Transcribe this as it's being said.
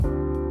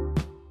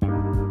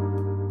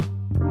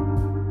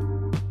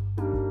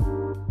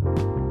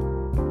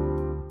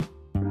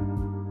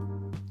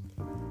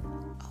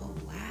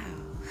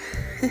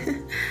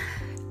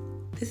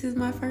this is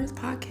my first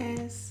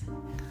podcast.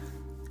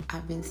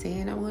 I've been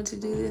saying I want to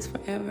do this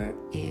forever,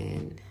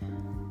 and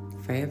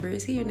forever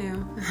is here now.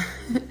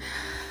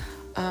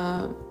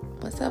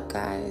 What's up,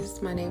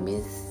 guys? My name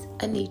is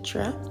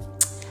Anitra,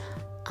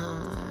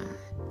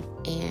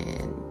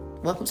 and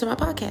welcome to my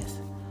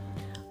podcast.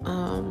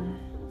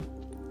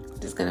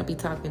 Just gonna be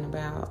talking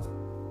about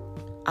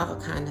all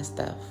kind of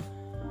stuff.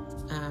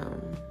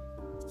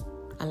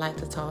 I like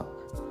to talk,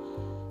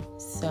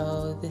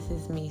 so this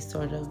is me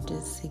sort of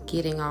just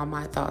getting all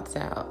my thoughts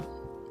out,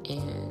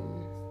 and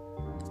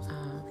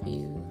if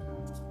you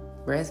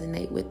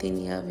resonate with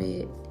any of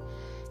it,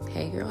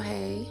 hey girl,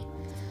 hey.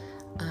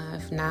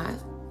 If not,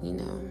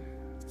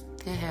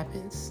 it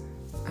happens.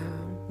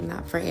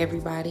 Not for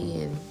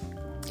everybody, and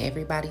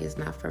everybody is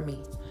not for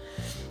me.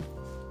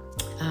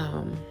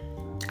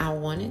 I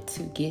wanted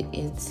to get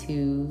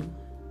into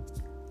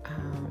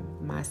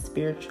my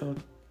spiritual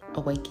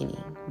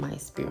awakening, my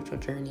spiritual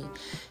journey.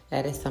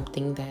 That is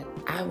something that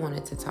I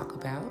wanted to talk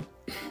about.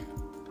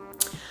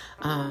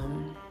 I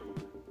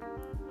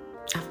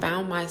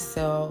found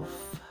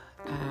myself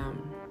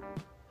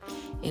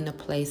in a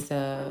place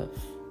of,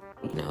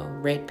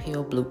 red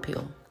pill, blue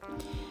pill.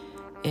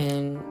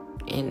 And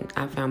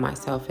I found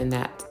myself in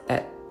that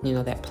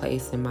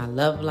place in my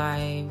love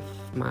life,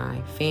 my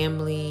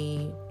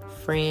family,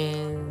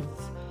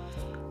 friends,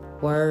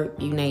 work,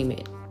 you name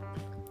it.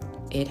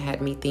 It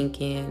had me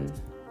thinking,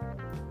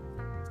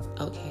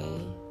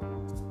 okay,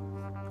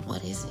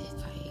 what is it?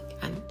 Like,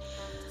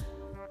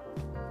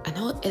 I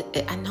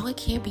know it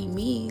can't be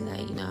me.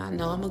 Like, I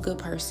know I'm a good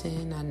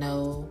person. I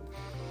know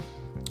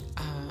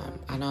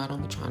I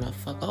don't be trying to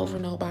fuck over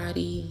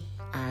nobody.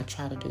 I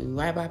try to do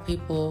right by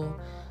people.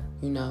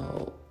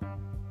 I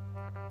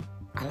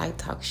like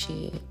talk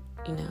shit,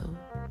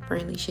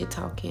 friendly shit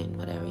talking,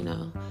 whatever,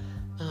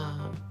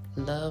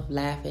 love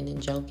laughing and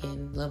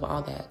joking, love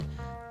all that.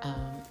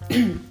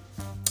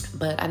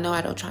 But I know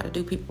I don't try to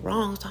do people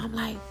wrong, so I'm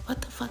like,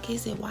 what the fuck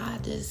is it? Why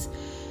just,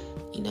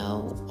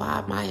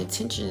 why my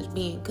intentions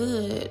being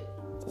good,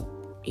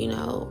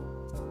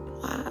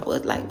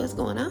 what's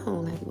going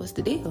on? Like, what's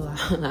the deal?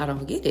 I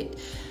don't get it.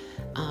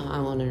 I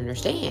want to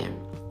understand.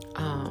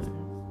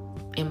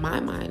 In my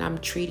mind, I'm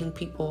treating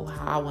people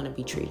how I want to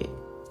be treated.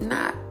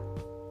 Not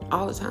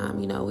all the time,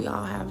 we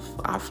all have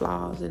our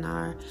flaws and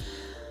our,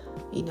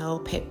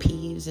 pet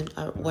peeves and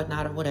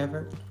whatnot or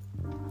whatever.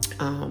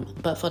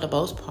 But for the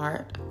most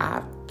part,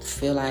 I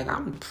feel like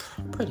I'm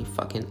pretty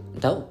fucking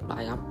dope.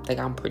 Like, I think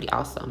I'm pretty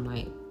awesome.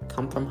 Like,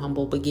 come from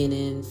humble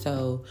beginnings.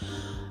 So,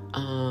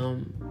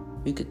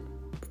 you could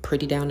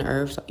pretty down to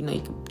earth. So, you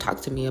can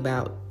talk to me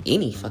about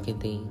any fucking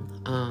thing.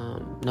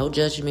 No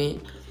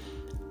judgment.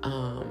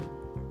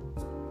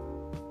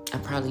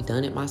 I've probably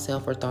done it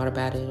myself or thought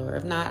about it, or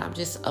if not, I'm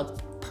just a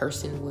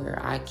person where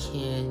I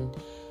can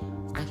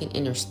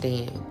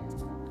understand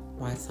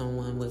why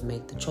someone would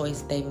make the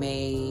choice they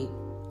made,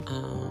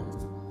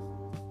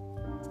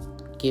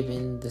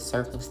 given the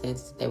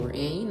circumstances they were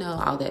in,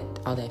 all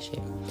that shit.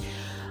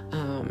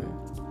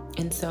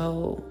 And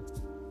so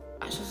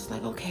I was just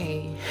like,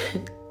 okay,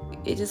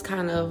 it just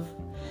kind of,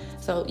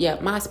 so yeah,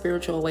 my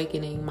spiritual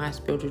awakening, my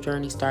spiritual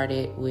journey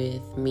started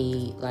with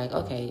me like,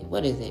 okay,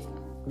 what is it?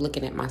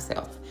 Looking at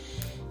myself.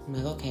 I'm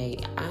like, okay,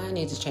 I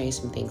need to change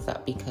some things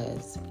up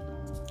because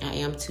I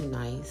am too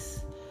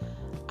nice.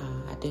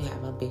 I do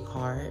have a big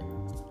heart.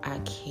 I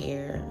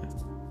care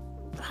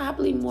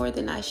probably more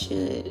than I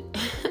should.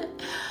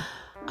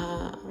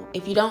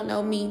 If you don't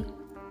know me,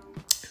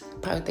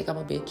 probably think I'm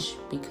a bitch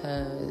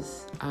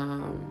because,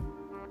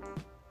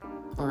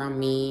 or I'm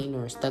mean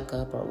or stuck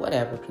up or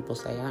whatever people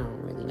say. I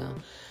don't really know.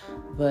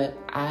 But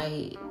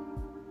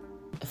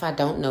if I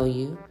don't know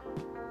you,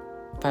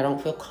 if I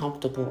don't feel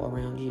comfortable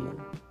around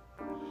you,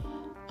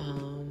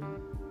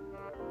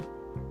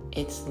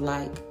 it's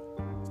like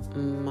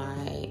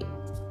my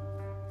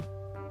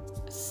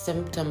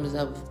symptoms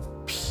of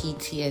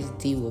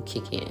PTSD will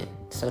kick in,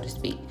 so to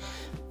speak.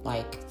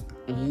 Like,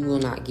 you will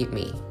not get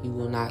me. You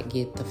will not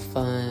get the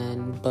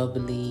fun,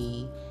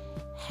 bubbly,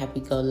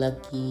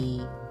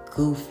 happy-go-lucky,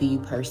 goofy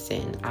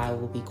person. I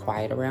will be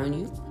quiet around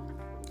you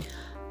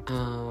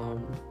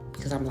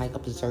because I'm like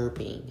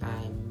observing.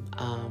 I'm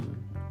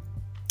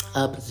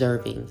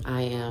observing.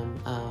 I am,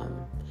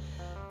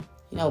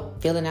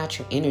 feeling out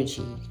your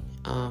energy.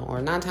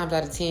 Or 9 times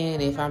out of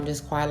 10, if I'm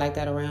just quiet like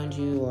that around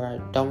you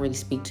or don't really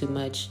speak too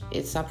much,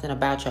 it's something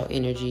about your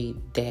energy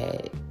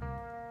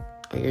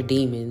or your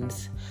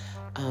demons,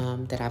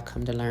 that I've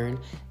come to learn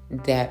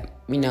that,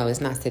 it's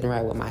not sitting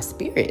right with my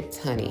spirit,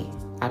 honey.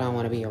 I don't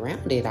want to be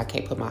around it. I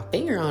can't put my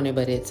finger on it,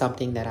 but it's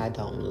something that I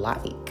don't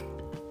like,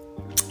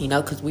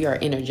 because we are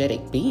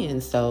energetic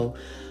beings. So,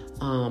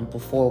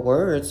 before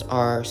words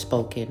are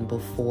spoken,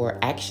 before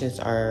actions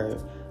are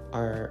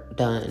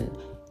done,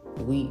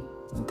 we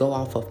go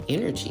off of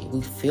energy.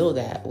 We feel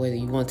that whether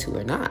you want to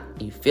or not,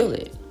 you feel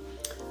it.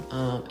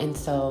 And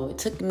so it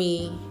took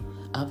me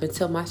up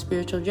until my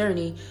spiritual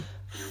journey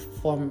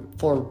for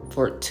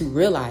to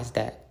realize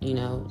that,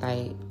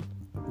 like,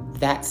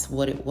 that's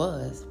what it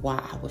was.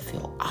 Why I would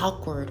feel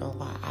awkward, or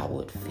why I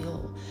would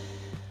feel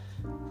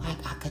like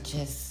I could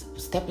just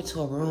step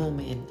into a room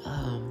and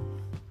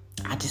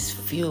I just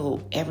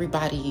feel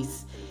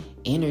everybody's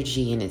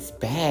energy and it's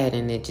bad,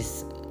 and it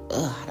just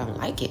I don't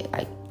like it.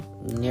 Like,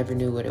 never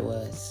knew what it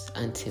was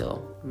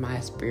until my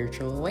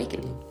spiritual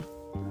awakening.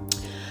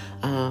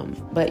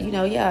 But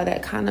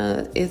that kind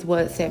of is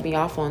what set me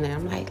off on that.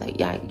 I'm like,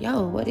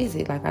 yo, what is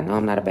it? Like, I know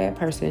I'm not a bad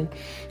person.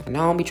 I know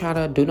I don't be trying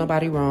to do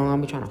nobody wrong. I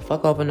don't be trying to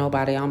fuck over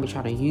nobody. I don't be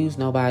trying to use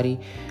nobody.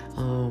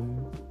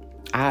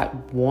 I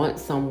want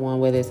someone,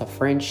 whether it's a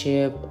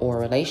friendship or a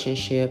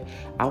relationship,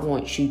 I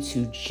want you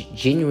to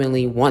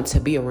genuinely want to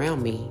be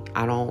around me.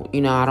 I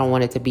don't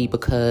want it to be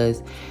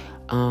because,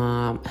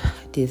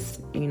 this,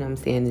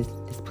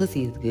 this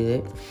pussy is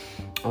good,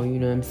 or,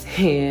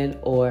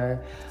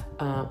 or,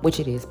 which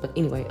it is, but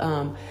anyway,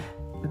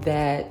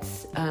 that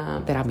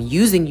I'm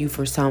using you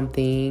for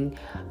something,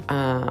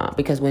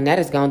 because when that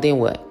is gone, then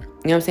what?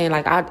 You know what I'm saying?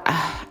 Like,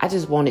 I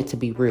just want it to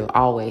be real,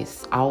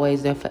 always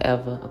and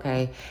forever,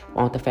 okay? I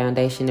want the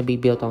foundation to be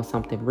built on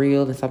something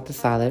real and something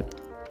solid.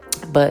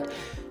 But,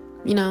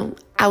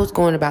 I was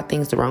going about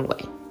things the wrong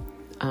way.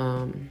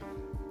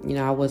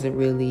 I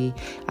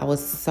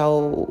was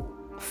so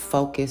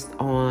focused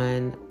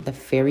on the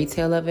fairy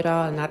tale of it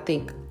all. And I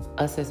think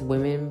us as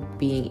women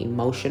being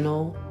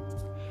emotional,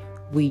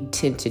 we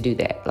tend to do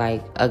that.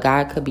 Like, a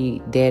guy could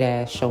be dead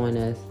ass showing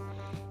us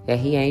that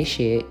he ain't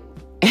shit.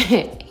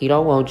 He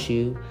don't want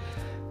you.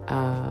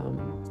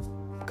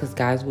 Because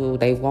guys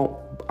they won't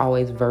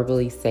always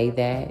verbally say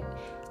that,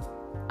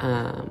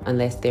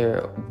 unless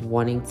they're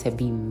wanting to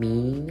be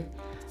mean,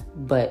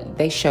 but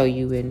they show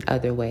you in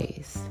other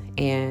ways.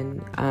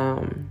 And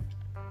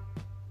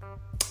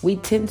we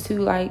tend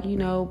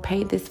to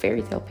paint this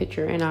fairy tale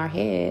picture in our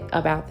head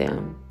about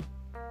them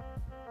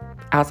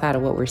outside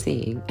of what we're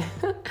seeing.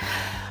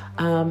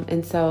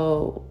 And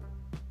so,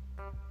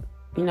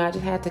 I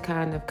just had to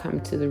kind of come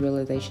to the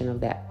realization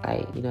of that,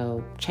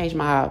 change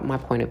my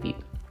point of view.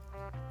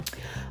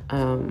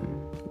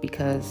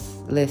 Because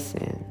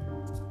listen,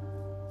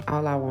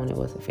 all I wanted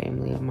was a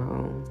family of my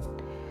own.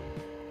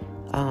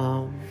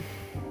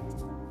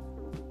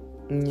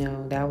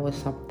 That was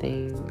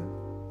something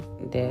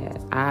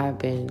that I've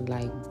been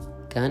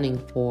gunning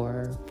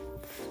for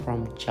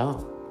from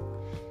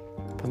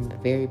the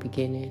very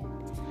beginning,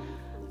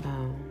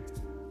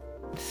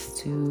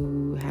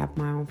 to have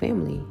my own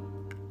family.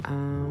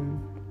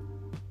 And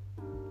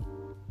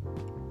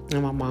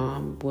my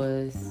mom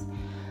was,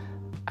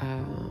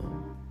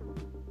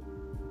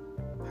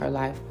 her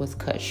life was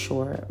cut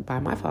short by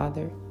my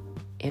father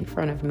in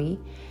front of me.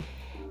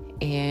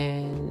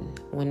 And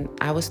when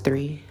I was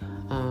 3,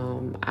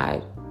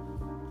 I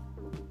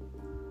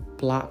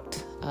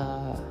blocked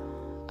a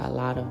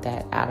lot of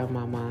that out of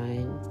my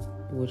mind,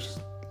 which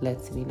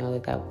lets me know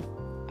that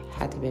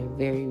had to be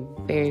very,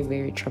 very,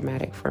 very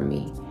traumatic for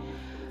me,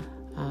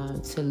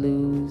 to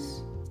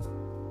lose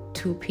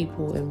 2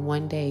 people in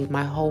one day,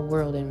 my whole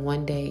world in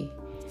one day.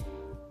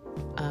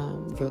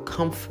 Your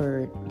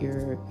comfort,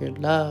 your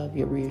love,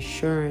 your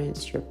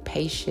reassurance, your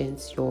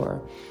patience,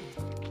 your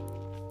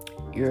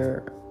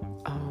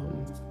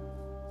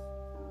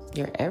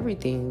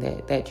everything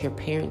that your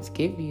parents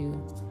give you,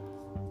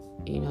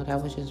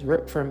 that was just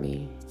ripped from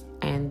me.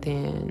 And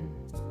then,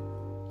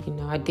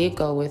 I did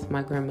go with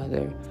my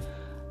grandmother,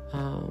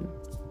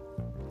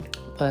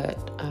 but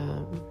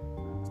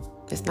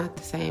it's not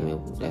the same.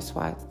 That's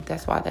why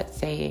that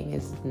saying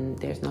is,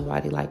 there's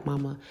nobody like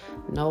mama.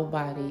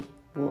 Nobody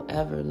will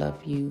ever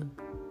love you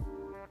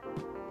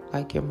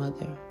like your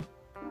mother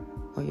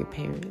or your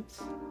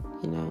parents.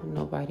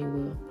 Nobody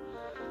will.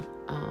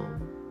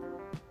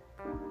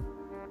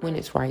 When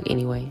it's right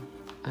anyway.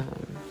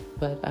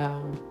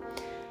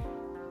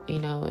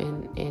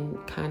 And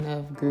kind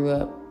of grew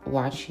up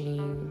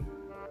watching.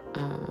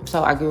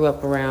 So I grew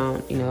up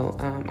around,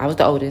 I was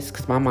the oldest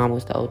because my mom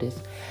was the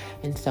oldest.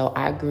 And so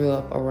I grew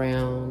up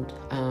around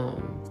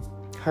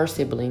her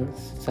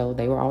siblings. So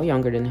they were all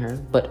younger than her,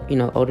 but,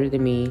 older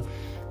than me,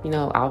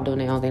 all doing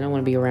their own. They don't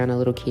want to be around a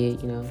little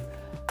kid,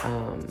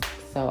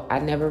 So I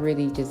never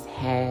really just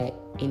had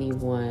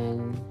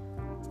anyone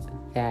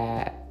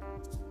that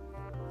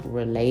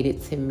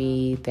related to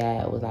me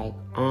that was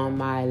on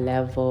my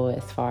level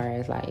as far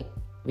as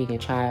being a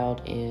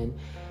child. And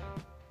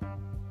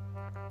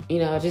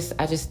I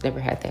just never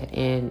had that.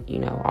 And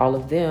all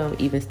of them,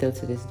 even still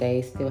to this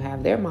day, still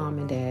have their mom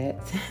and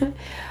dads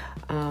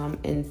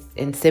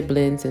and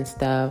siblings and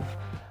stuff,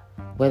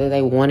 whether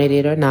they wanted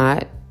it or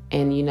not.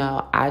 And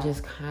I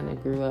just kind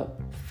of grew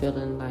up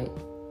feeling like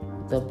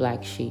the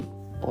black sheep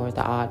or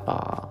the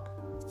oddball.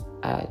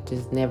 I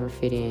just never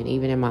fit in,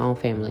 even in my own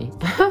family.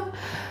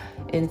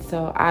 And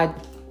so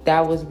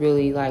that was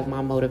really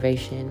my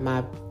motivation,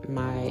 my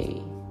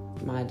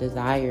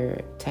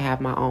desire to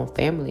have my own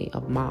family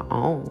of my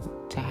own,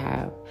 to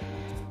have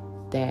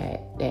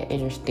that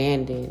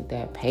understanding,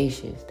 that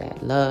patience,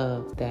 that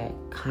love, that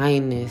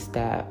kindness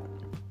that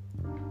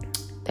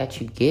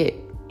you get,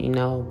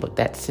 but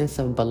that sense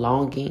of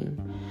belonging,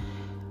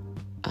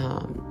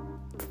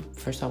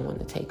 for someone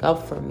to take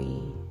up for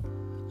me.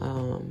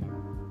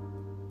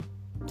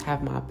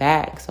 have my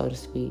back, so to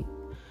speak,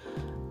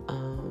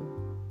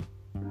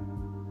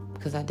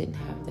 because I didn't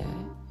have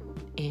that.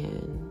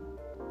 And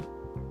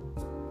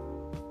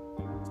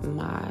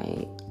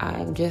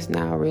I'm just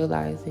now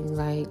realizing,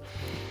 like,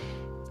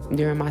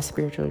 during my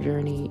spiritual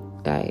journey,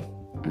 like,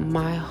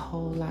 my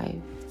whole life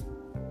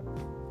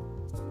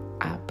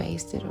I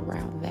based it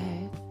around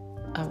that,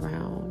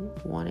 around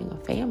wanting a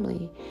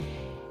family,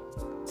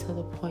 to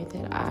the point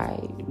that I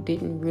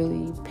didn't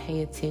really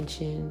pay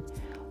attention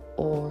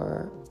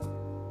or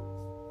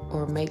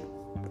make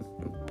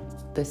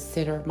the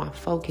center of my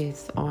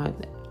focus on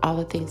all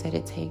the things that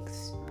it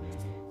takes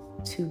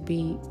to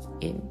be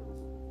in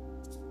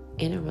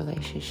a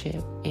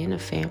relationship, in a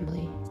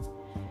family.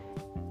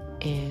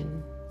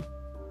 And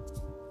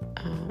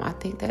I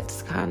think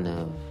that's kind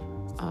of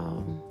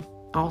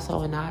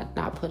also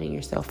not putting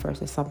yourself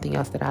first is something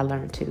else that I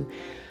learned too.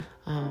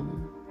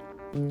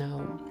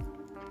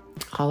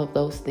 All of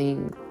those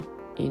things,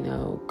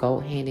 go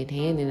hand in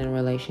hand in a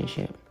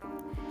relationship.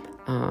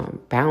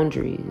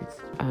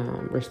 Boundaries,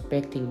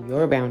 respecting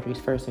your boundaries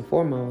first and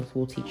foremost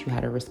will teach you how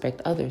to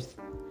respect other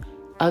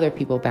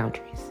people's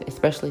boundaries,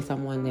 especially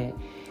someone that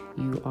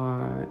you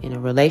are in a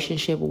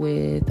relationship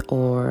with,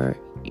 or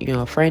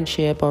a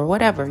friendship or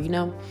whatever,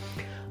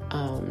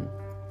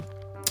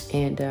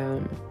 and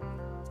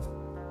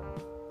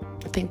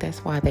I think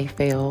that's why they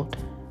failed,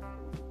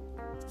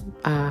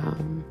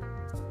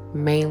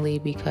 mainly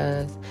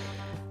because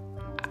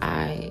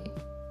I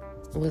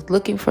was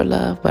looking for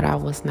love, but I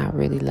was not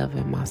really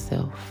loving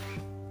myself.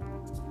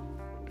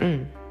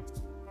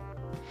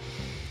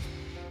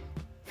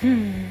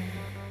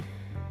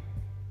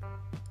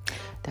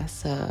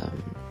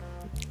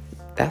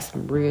 That's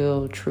some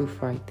real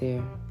truth right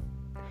there.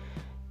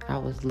 I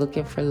was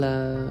looking for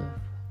love,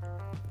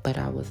 but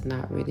I was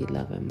not really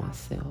loving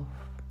myself,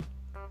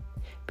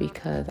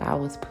 because I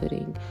was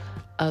putting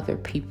other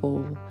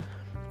people's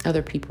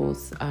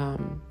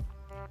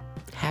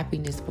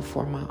happiness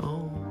before my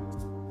own.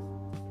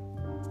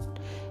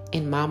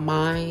 In my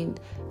mind,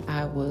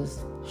 I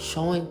was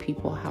showing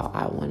people how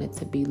I wanted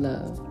to be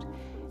loved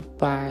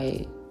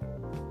by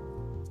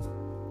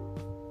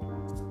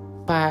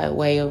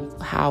way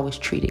of how I was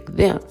treating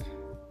them.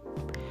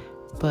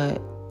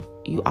 But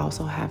you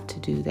also have to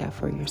do that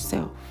for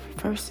yourself,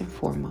 first and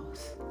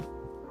foremost.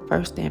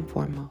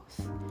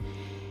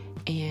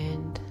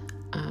 And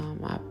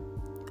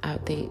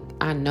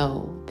I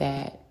know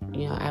that,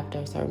 after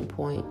a certain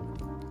point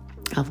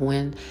of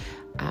when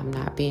I'm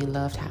not being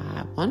loved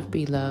how I want to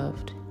be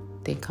loved,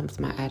 then comes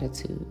my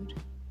attitude.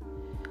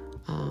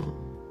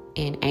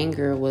 And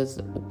anger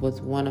was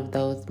one of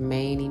those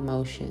main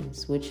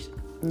emotions, which,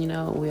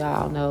 we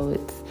all know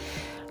it's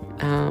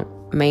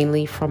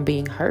mainly from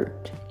being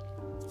hurt,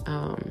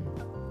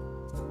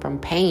 from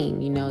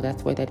pain.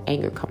 That's where that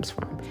anger comes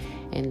from.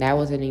 And that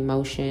was an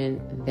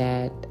emotion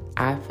that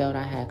I felt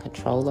I had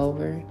control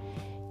over,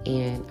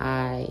 and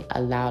I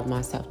allowed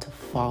myself to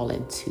fall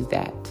into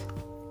that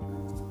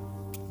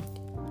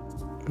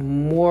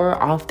more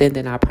often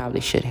than I probably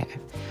should have.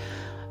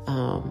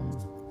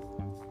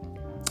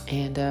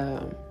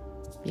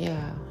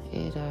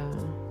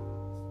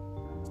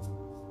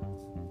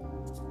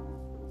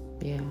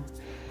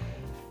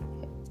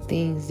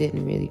 Things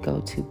didn't really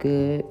go too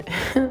good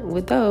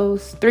with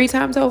those 3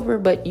 times over.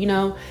 But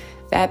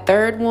that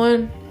third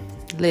one,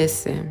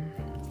 listen,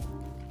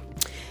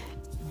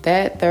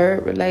 that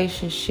third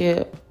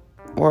relationship,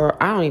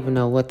 or I don't even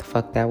know what the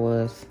fuck that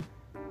was.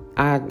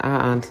 I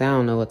honestly, I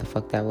don't know what the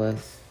fuck that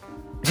was.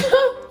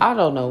 I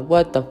don't know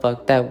what the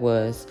fuck that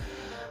was.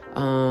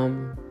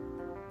 I'm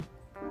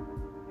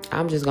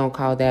just gonna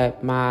call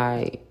that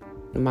my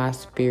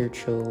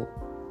spiritual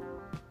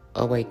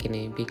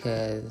awakening,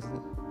 because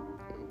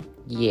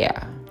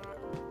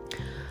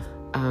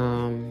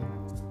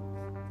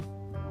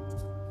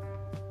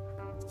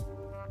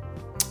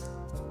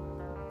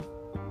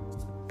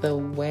the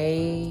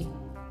way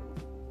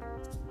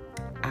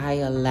I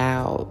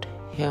allowed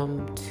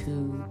him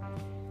to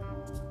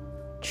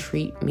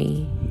treat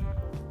me,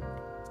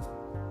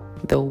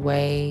 the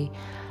way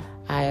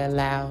I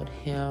allowed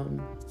him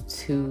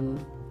to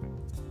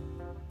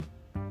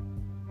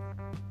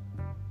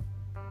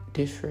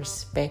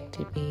disrespect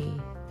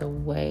me, the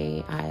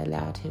way I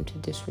allowed him to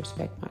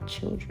disrespect my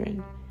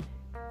children,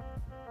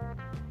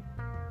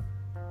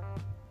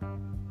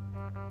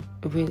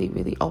 really,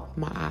 really opened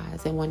my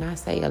eyes. And when I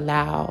say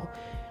allow,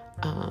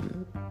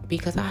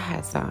 because I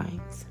had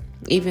signs,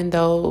 even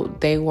though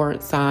they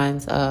weren't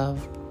signs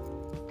of,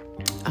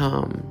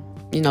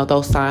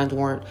 those signs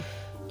weren't,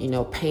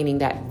 painting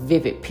that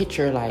vivid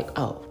picture like,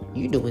 oh,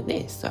 you doing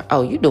this, or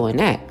oh, you doing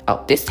that,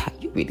 oh, this is how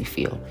you really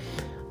feel.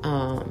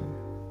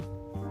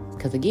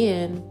 Because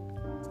again,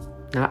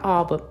 not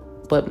all,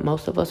 but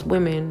most of us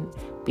women,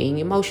 being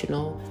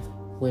emotional,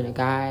 when a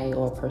guy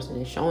or a person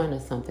is showing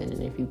us something,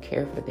 and if you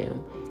care for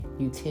them,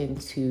 you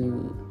tend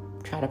to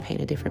try to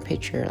paint a different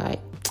picture, like,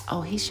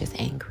 oh, he's just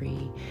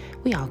angry.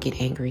 We all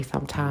get angry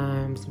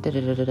sometimes.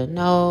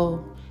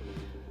 No,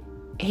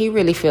 he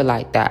really feel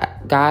like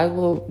that. Guys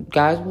will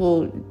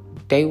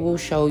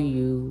show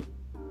you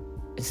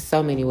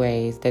so many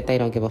ways that they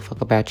don't give a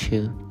fuck about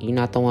you. You're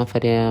not the one for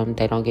them.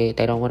 They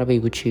don't want to be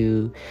with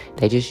you.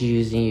 They just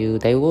using you.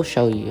 They will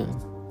show you.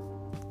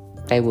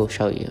 They will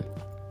show you.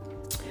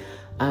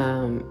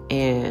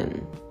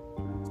 And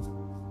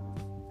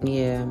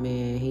yeah,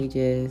 man, he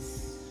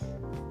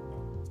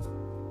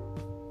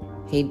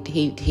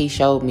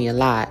showed me a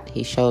lot.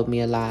 He showed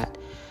me a lot.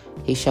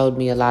 He showed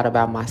me a lot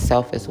about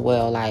myself as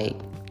well. Like,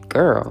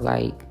 girl,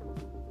 like,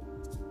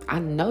 I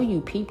know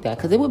you peeped that.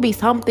 Because it would be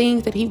some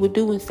things that he would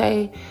do and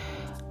say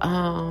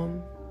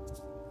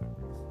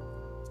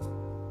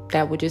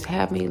that would just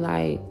have me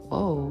like,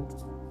 whoa.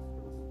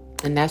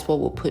 And that's what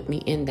will put me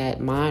in that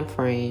mind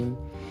frame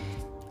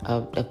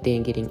of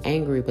then getting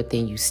angry. But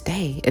then you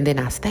stay. And then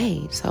I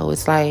stayed. So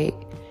it's like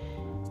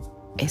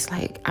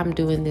I'm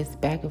doing this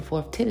back and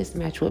forth tennis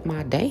match with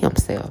my damn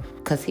self.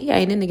 Because he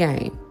ain't in the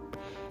game.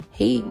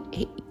 He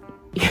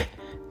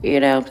you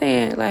know what I'm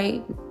saying?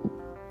 Like,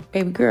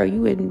 baby girl,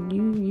 you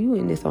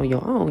in this on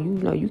your own. You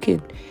know,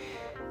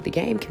 the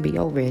game can be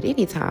over at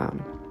any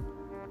time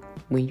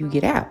when you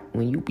get out.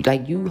 When you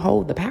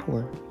hold the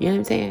power. You know what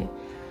I'm saying?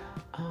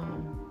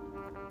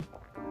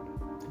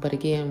 But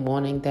again,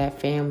 wanting that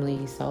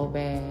family so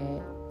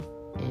bad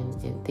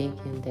and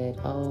thinking that,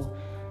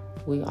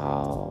 we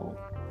all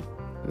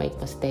make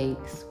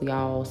mistakes. We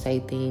all say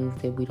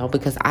things that we don't,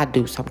 because I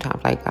do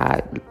sometimes. Like,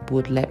 I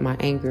would let my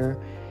anger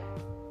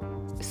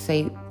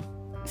say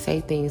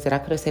things that I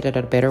could have said it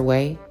a better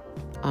way,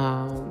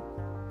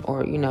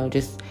 or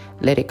just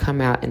let it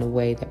come out in a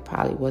way that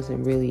probably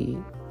wasn't really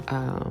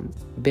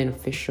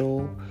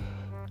beneficial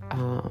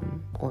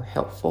or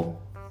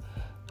helpful,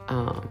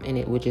 and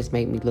it would just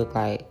make me look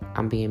like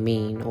I'm being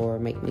mean, or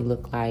make me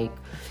look like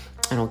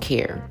I don't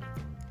care,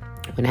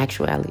 when in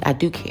actuality I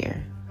do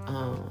care.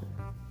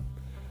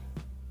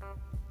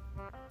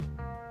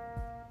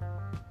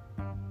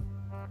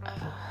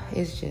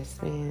 It's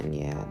just, man,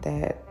 yeah,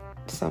 that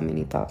so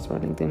many thoughts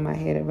running through my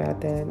head about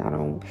that. And I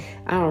don't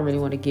really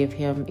want to give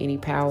him any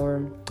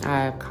power.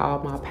 I've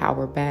called my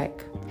power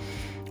back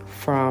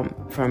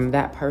from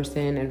that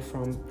person and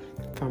from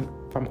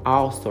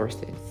all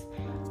sources.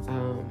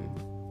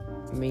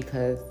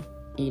 Because,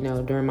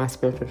 during my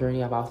spiritual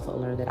journey, I've also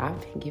learned that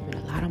I've been giving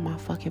a lot of my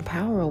fucking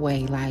power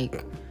away,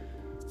 like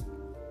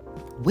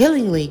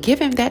willingly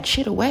giving that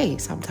shit away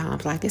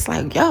sometimes. Like, it's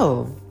like,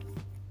 yo,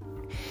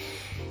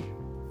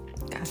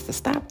 got to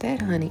stop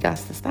that, honey. Got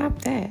to stop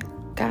that.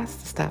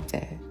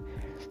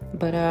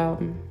 But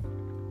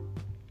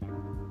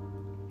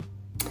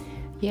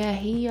yeah,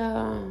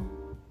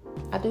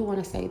 I do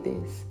want to say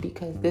this,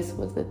 because this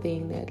was the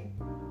thing that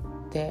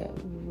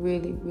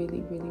really,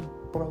 really, really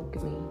broke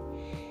me.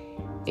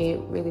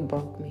 It really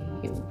broke me.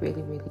 It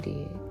really, really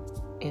did.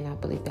 And I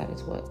believe that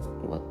is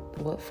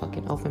what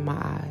fucking opened my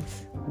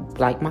eyes.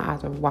 Like, my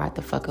eyes are wide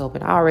the fuck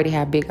open. I already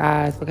have big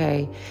eyes,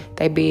 okay?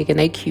 They big and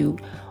they cute.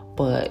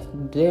 But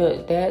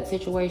that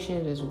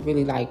situation just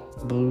really, like,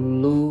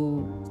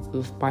 blew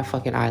my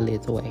fucking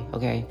eyelids away,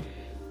 okay?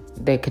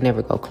 They could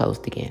never go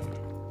closed again.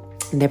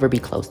 Never be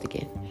closed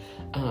again.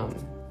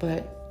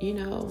 But,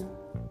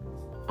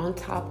 on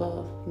top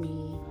of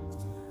me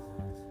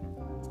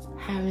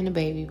having a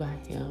baby by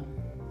him,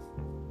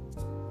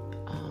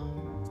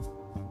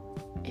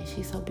 and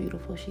she's so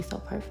beautiful, she's so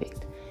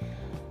perfect.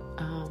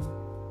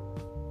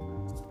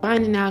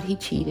 Finding out he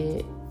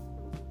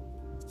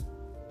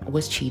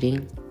was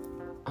cheating,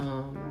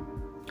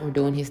 or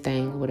doing his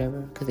thing, or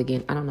whatever. Because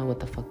again, I don't know what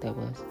the fuck that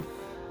was.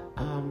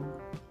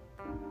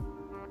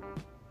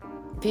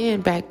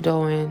 Then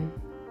backdooring,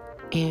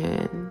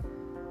 and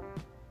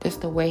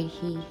just the way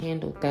he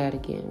handled that,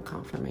 again,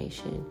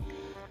 confirmation.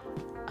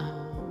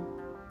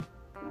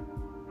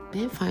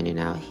 Then finding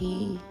out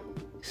he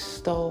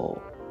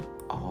stole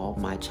all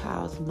my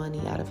child's money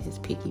out of his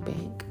piggy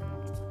bank.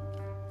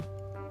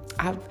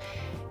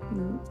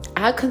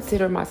 I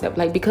consider myself,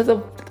 like, because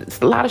of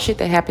a lot of shit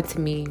that happened to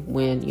me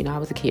when, I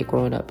was a kid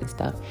growing up and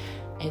stuff.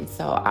 And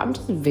so I'm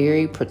just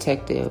very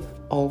protective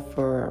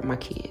over my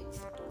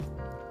kids.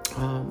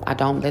 I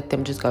don't let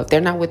them just go. If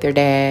they're not with their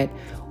dad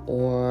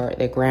or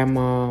their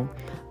grandma,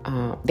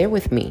 they're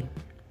with me.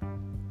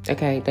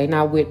 Okay? They're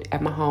not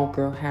at my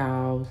homegirl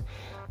house.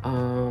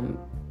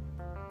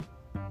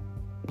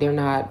 They're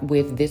not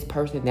with this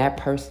person, that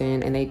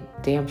person, and they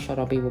damn sure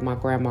don't be with my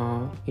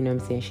grandma. You know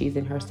what I'm saying? She's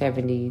in her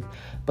 70s.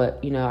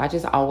 But, I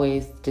just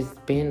always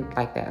just been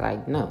like that.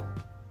 Like, no.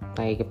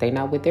 Like, if they're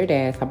not with their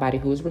dad, somebody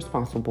who is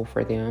responsible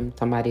for them,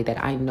 somebody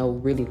that I know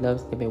really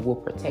loves them and will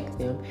protect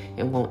them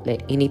and won't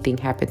let anything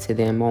happen to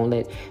them, won't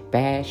let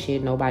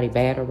nobody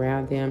bad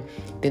around them,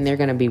 then they're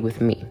going to be with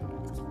me.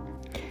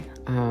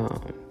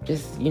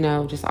 Just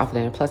off of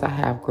that. And plus, I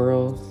have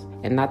girls.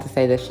 And not to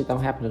say that shit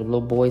don't happen to the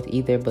little boys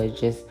either, but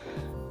just,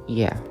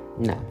 yeah,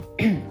 no.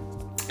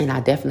 And I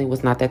definitely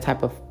was not that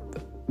type of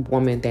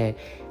woman that,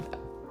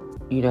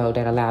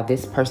 that allowed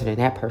this person and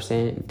that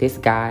person, this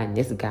guy and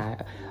this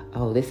guy.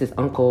 Oh, this is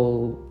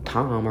Uncle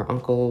Tom or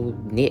Uncle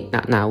Nick.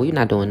 No, we're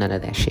not doing none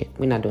of that shit.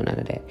 We're not doing none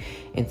of that.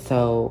 And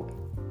so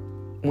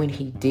when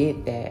he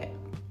did that,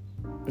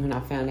 when I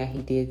found out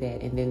he did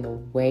that, and then the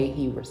way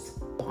he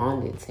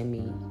responded to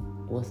me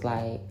was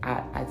like,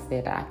 I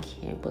said, I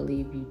can't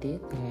believe you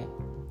did that.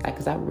 Like,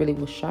 because I really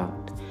was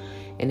shocked.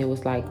 And it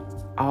was like,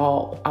 I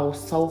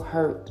was so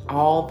hurt.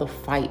 All the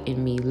fight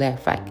in me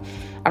left. Like,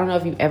 I don't know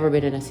if you've ever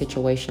been in a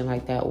situation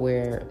like that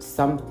where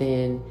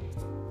something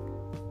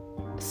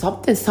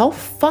so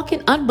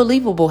fucking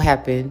unbelievable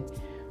happened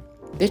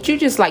that you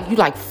just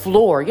like,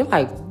 floor. You're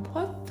like,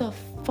 what the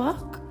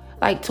fuck?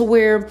 Like, to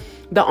where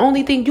the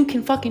only thing you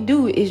can fucking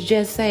do is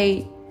just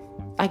say,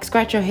 like,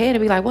 scratch your head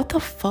and be like, what the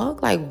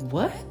fuck? Like,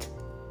 what?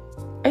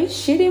 Are you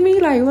shitting me?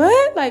 Like,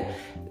 what? Like,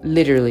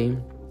 literally,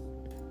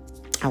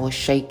 I was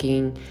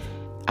shaking.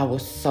 I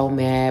was so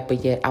mad,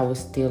 but yet I was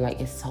still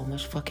like, it's so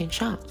much fucking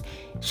shock.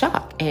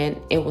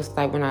 And it was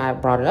like, when I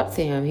brought it up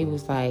to him, he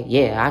was like,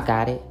 yeah, I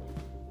got it.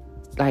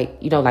 Like,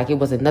 you know, like it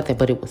wasn't nothing,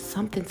 but it was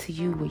something to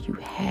you where you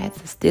had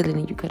to steal it,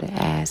 and you could have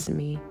asked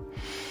me.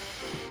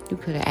 You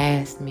could have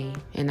asked me,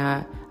 and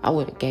I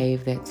would have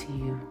gave that to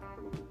you.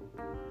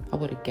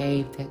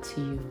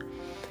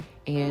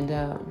 And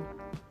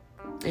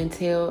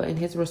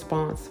his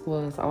response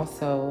was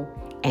also,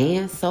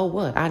 and so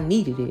what? I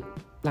needed it.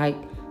 Like,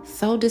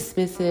 so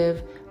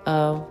dismissive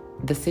of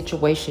the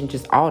situation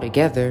just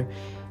altogether.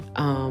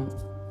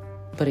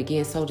 But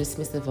again, so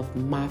dismissive of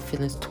my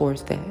feelings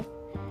towards that.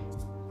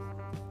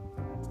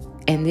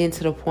 And then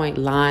to the point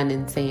lying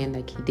and saying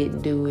like he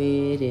didn't do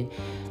it, and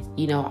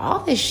you know, all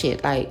this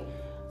shit. Like,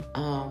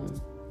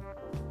 and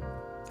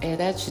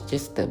that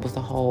was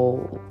a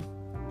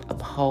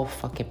whole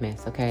fucking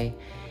mess, okay?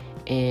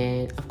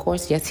 And of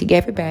course, yes, he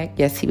gave it back.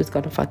 Yes, he was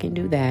gonna fucking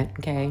do that,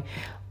 okay?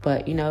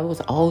 But, you know, it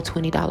was old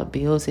 $20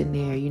 bills in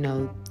there, you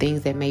know,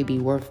 things that may be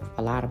worth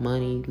a lot of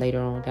money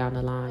later on down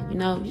the line. You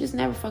know, you just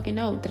never fucking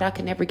know that I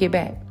can never get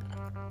back.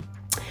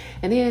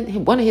 And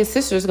then one of his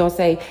sisters gonna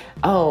say,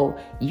 oh,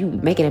 you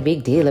making a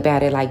big deal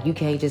about it, like you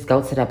can't just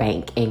go to the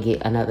bank and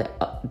get another.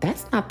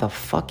 That's not the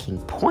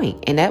fucking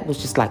point. And that was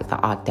just like the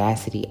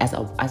audacity as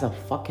a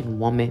fucking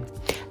woman,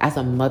 as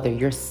a mother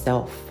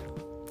yourself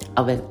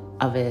of it.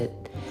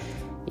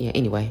 Yeah,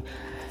 anyway.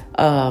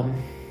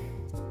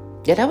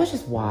 Yeah, that was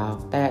just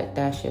wild.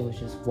 That shit was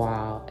just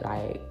wild.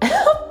 Like,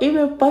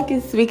 even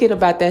fucking speaking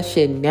about that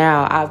shit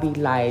now, I'll be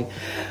like,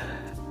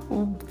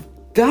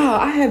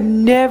 dog, I have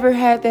never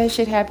had that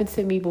shit happen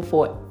to me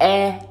before.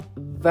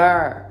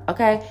 Ever.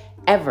 Okay?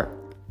 Ever.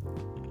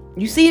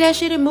 You see that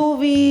shit in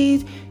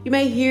movies. You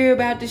may hear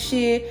about the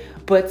shit.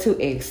 But to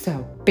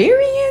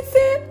experience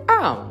it?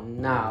 Oh,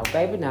 no,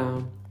 baby,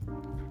 no.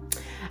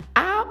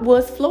 I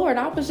was floored.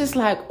 I was just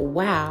like,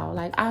 wow.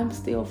 Like, I'm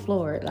still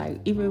floored. Like,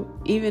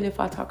 even if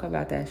I talk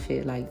about that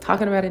shit, like,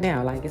 talking about it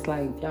now, like, it's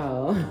like,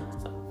 yo,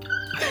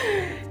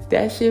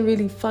 that shit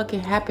really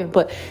fucking happened.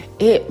 But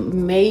it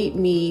made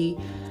me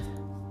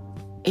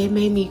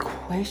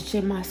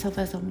question myself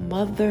as a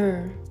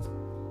mother.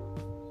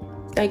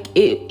 Like,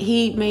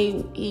 he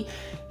made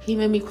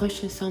me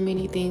question so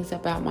many things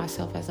about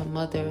myself as a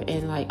mother.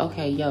 And like,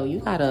 okay, yo, you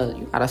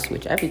gotta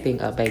switch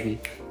everything up, baby.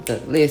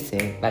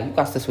 Listen, like, you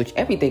got to switch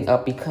everything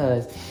up,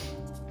 because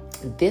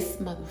this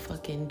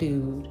motherfucking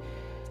dude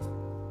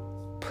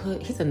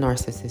he's a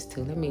narcissist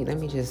too. Let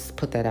me just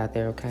put that out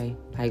there, okay?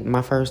 Like,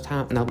 my first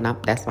time,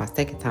 that's my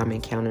second time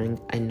encountering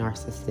a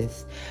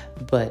narcissist,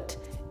 but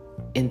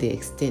in the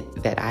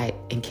extent that I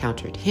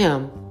encountered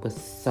him was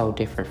so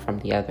different from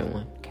the other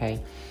one,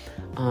 okay?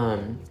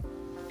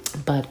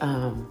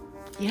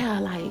 Yeah,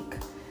 like,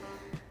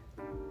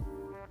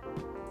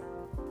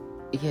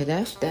 yeah,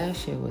 that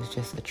shit was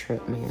just a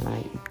trip, man.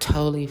 Like,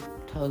 totally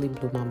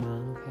blew my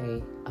mind,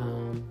 okay?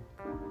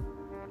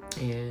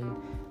 And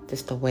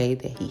just the way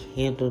that he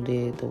handled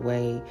it, the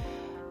way,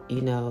 you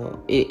know,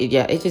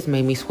 it just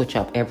made me switch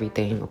up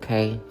everything,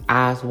 okay?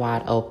 Eyes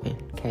wide open,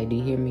 okay? Do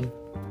you hear me?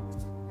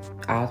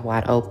 Eyes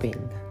wide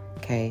open,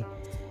 okay?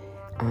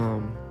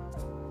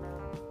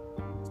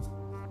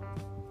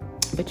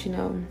 But, you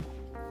know,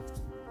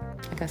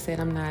 like I said,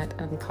 I'm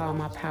calling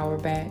my power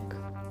back,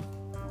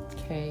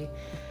 okay?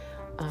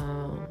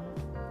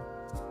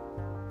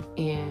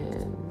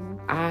 And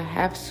I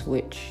have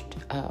switched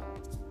up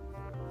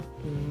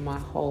my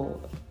whole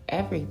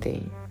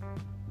everything.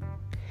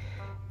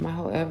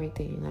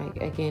 Like,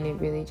 again, it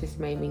really just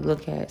made me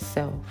look at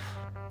self.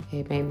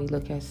 And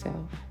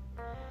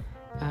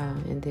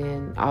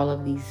then all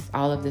of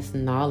this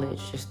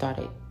knowledge just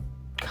started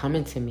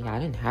coming to me. I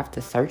didn't have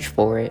to search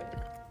for it.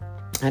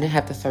 At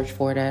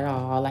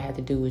all. All I had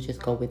to do was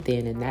just go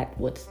within, and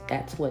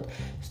that's what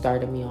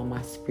started me on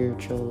my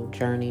spiritual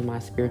journey. My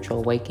spiritual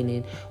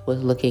awakening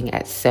was looking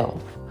at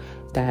self.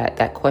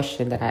 That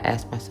question that I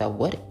asked myself: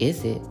 what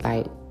is it?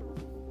 Like,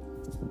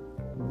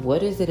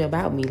 what is it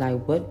about me?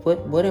 Like,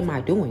 what am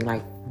I doing?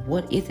 Like,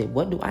 what is it?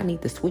 What do I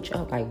need to switch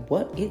up? Like,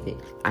 what is it?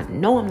 I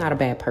know I'm not a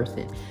bad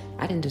person.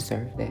 I didn't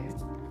deserve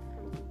that.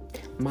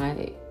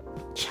 My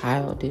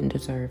child didn't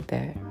deserve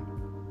that.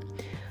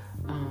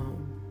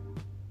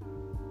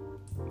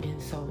 And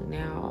so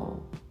now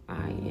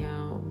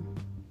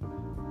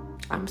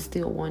I'm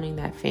still wanting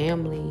that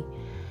family.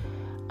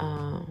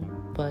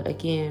 But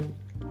again,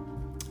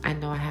 I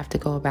know I have to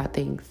go about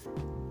things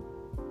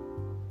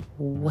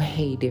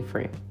way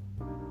different.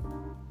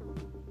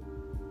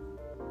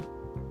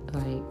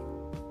 Like,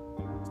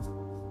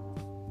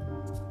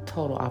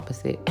 total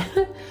opposite.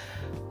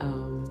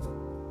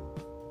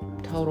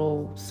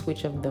 Total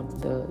switch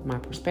of my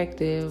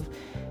perspective.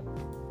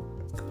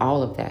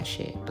 All of that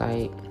shit.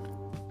 Like,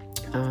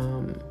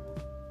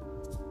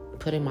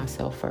 putting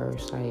myself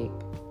first. Like,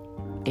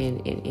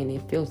 and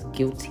it feels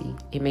guilty.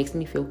 It makes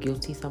me feel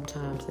guilty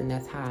sometimes, and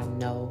that's how I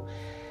know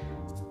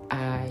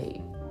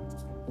I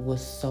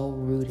was so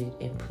rooted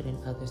in putting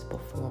others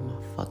before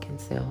my fucking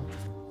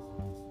self.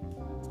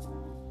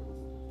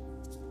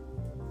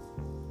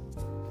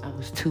 I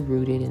was too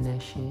rooted in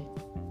that shit.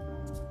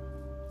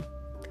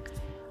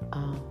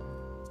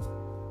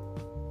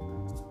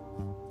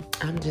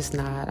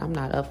 I'm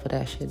not up for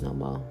that shit no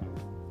more.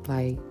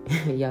 Like,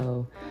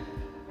 yo,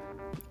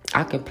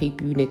 I can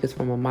peep you niggas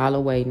from a mile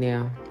away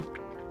now.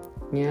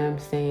 You know what I'm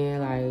saying?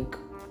 Like,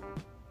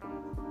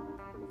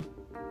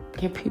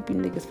 can peep you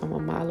niggas from a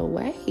mile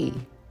away.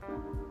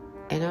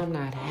 And I'm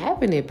not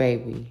having it,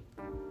 baby.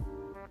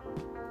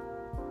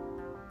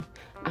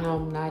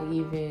 I'm not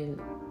even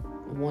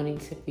wanting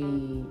to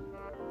be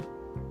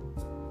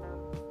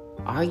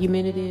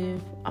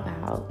argumentative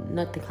about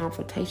nothing,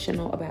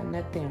 confrontational about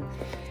nothing.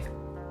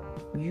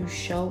 You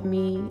show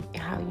me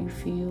how you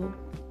feel,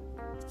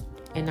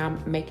 and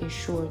I'm making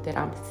sure that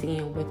I'm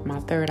seeing with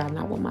my third eye,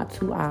 not with my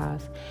two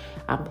eyes.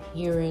 I'm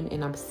hearing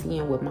and I'm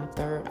seeing with my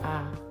third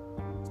eye,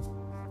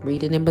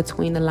 reading in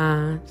between the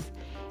lines,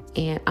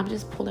 and I'm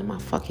just pulling my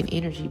fucking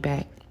energy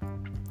back.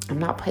 I'm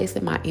not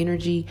placing my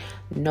energy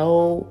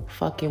no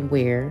fucking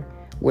where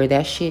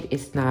that shit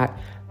is not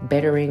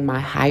bettering my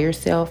higher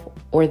self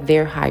or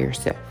their higher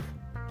self.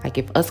 Like,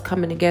 if us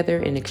coming together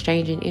and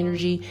exchanging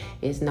energy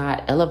is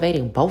not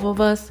elevating both of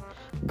us,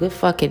 good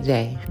fucking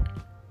day.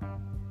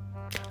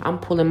 I'm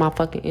pulling my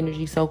fucking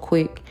energy so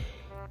quick,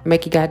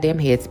 make your goddamn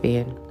head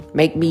spin,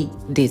 make me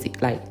dizzy.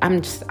 Like,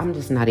 I'm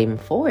just not even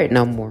for it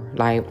no more.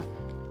 Like,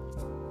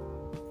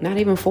 not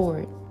even for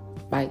it.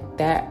 Like,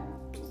 that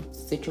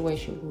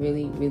situation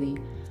really, really,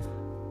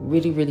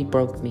 really, really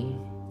broke me.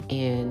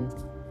 And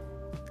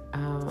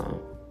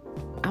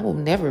I will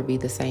never be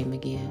the same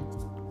again.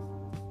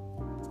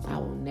 I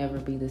will never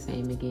be the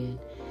same again.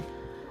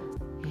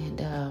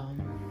 And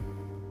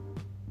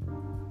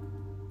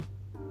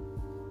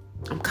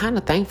I'm kind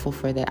of thankful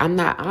for that. I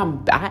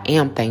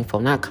am thankful,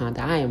 not kind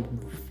of. I am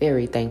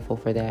very thankful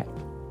for that.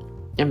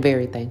 I'm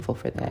very thankful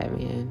for that,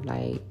 man.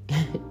 Like,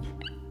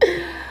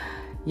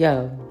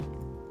 yo.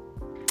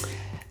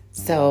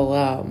 So,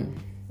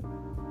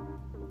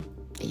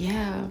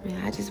 yeah,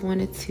 man, I just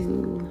wanted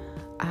to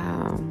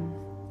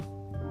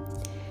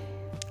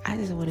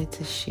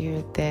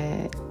share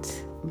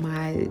that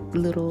my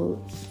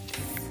little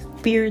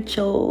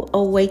spiritual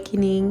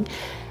awakening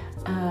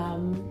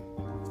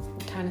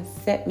kind of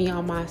set me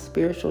on my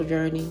spiritual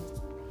journey.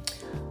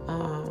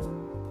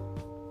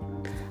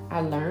 I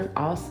learned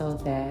also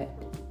that,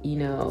 you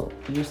know,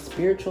 your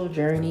spiritual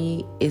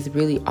journey is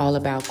really all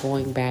about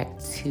going back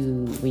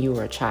to when you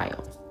were a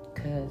child,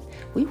 because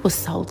we were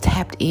so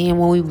tapped in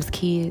when we was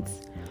kids.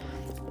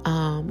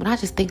 When I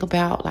just think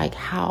about like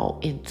how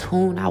in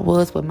tune I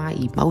was with my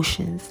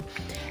emotions,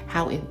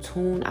 how in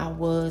tune I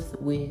was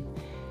with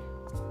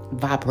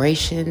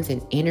vibrations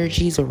and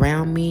energies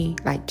around me,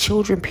 like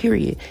children,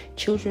 period.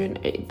 Children,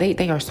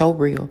 they are so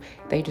real.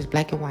 They just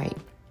black and white.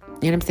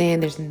 You know what I'm saying?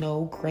 There's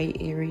no gray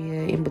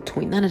area in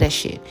between. None of that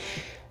shit.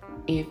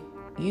 If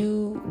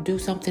you do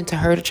something to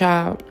hurt a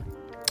child,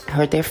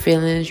 hurt their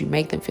feelings, you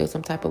make them feel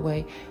some type of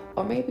way,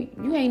 or maybe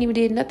you ain't even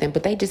did nothing,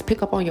 but they just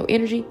pick up on your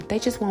energy, they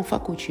just won't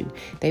fuck with you.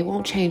 They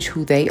won't change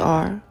who they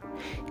are.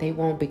 They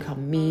won't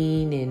become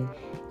mean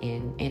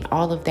and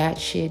all of that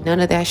shit. None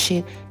of that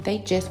shit. They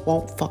just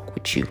won't fuck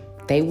with you.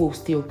 They will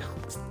still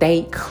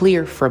stay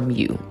clear from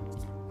you.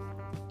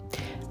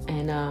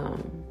 And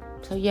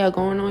so yeah,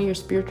 going on your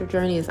spiritual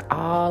journey is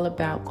all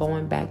about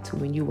going back to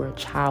when you were a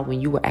child,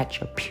 when you were at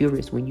your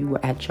purest, when you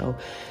were at your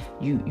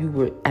you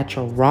were at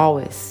your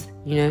rawest.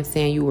 You know what I'm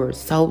saying? You were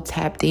so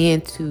tapped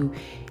into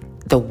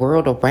the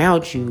world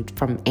around you,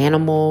 from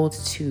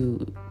animals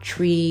to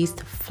trees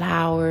to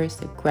flowers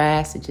to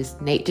grass, to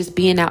just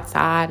being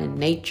outside in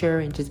nature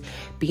and just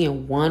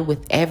being one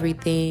with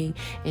everything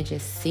and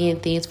just seeing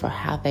things for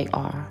how they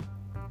are.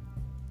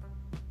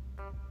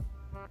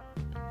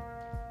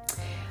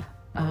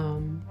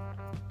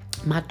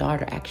 My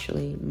daughter,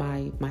 actually,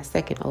 my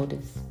second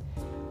oldest,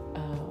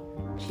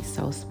 she's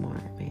so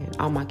smart, man.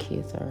 All my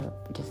kids are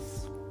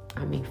just,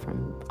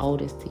 from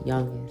oldest to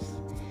youngest,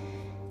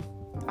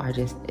 are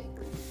just,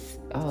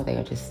 they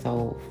are just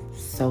so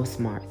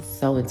smart,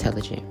 so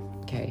intelligent,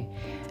 okay?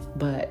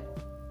 But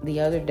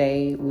the other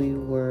day we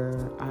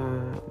were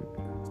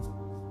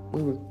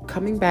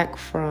coming back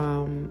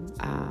from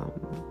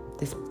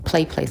this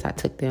play place I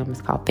took them.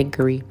 It's called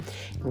Thinkery,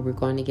 and we're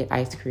going to get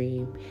ice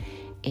cream.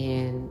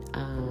 And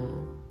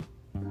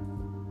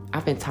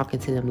I've been talking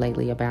to them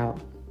lately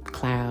about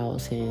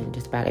clouds and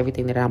just about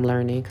everything that I'm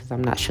learning, because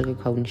I'm not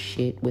sugarcoating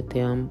shit with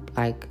them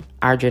like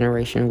our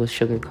generation was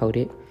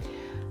sugarcoated.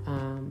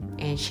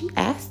 And she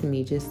asked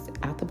me just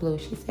out the blue,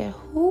 she said,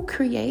 who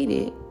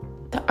created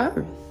the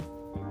earth?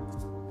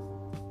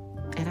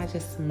 And I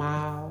just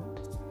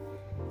smiled,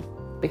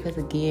 because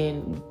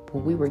again,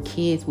 when we were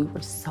kids, we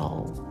were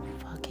so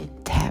fucfucking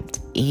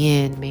tapped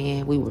in,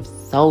 man. We were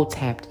so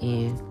tapped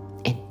in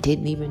and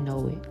didn't even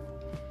know it.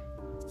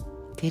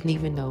 Didn't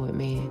even know it,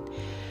 man.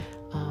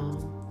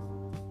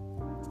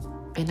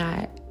 And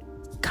I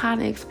kind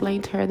of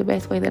explained to her the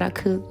best way that I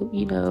could,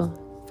 you know,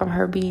 from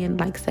her being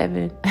like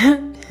 7.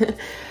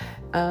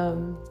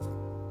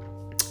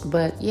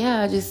 But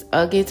yeah, just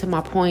again to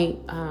my point,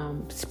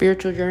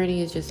 spiritual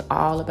journey is just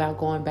all about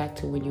going back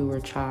to when you were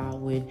a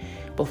child,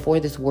 before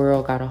this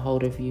world got a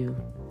hold of you,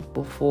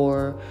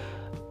 before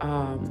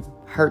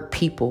hurt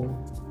people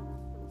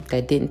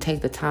that didn't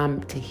take the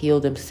time to heal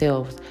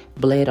themselves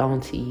bled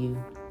onto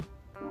you.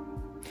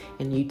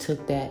 And you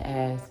took that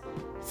as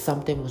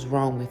something was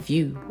wrong with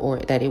you, or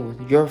that it was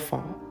your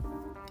fault.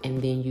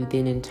 And then you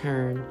in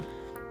turn,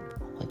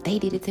 well, they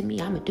did it to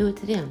me, I'm going to do it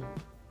to them.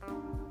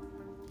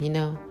 You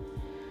know?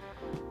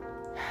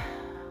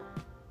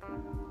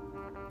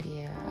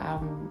 Yeah,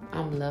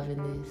 I'm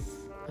loving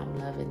this. I'm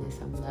loving this.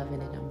 I'm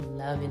loving it. I'm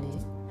loving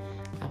it.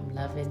 I'm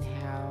loving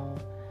how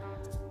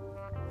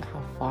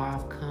far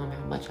I've come,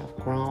 how much I've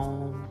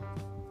grown.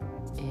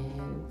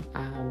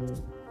 And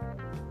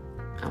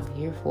I'm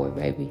here for it,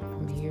 baby.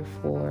 I'm here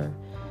for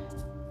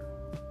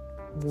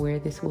where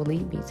this will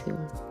lead me to.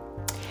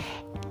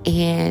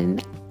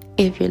 And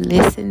if you're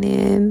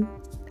listening,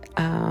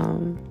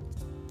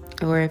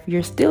 or if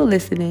you're still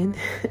listening,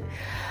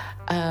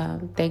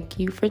 thank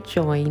you for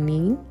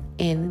joining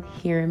and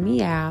hearing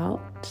me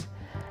out.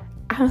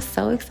 I'm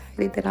so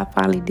excited that I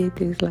finally did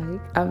this.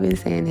 Like, I've been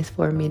saying this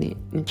for a minute,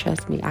 and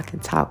trust me, I can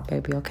talk,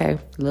 baby. Okay,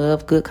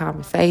 love good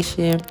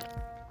conversation.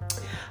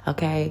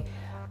 Okay,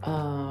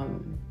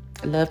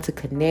 love to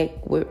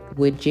connect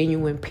with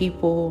genuine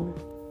people.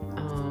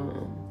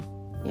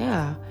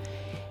 Yeah,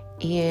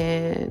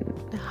 and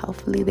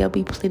hopefully there'll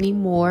be plenty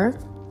more,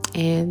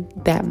 and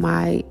that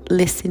my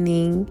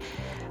listeners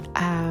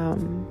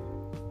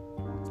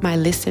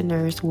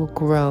will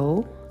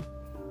grow,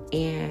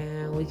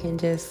 and we can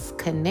just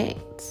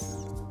connect.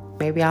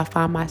 Maybe I'll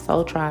find my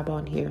soul tribe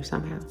on here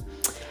somehow.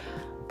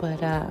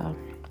 But I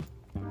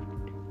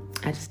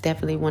just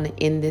definitely want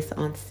to end this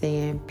on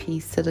saying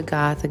peace to the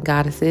gods and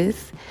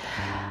goddesses.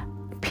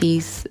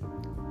 Peace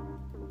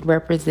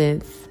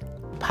represents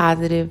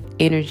positive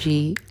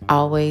energy,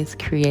 always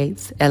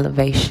creates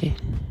elevation.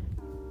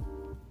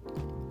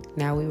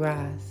 Now we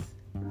rise.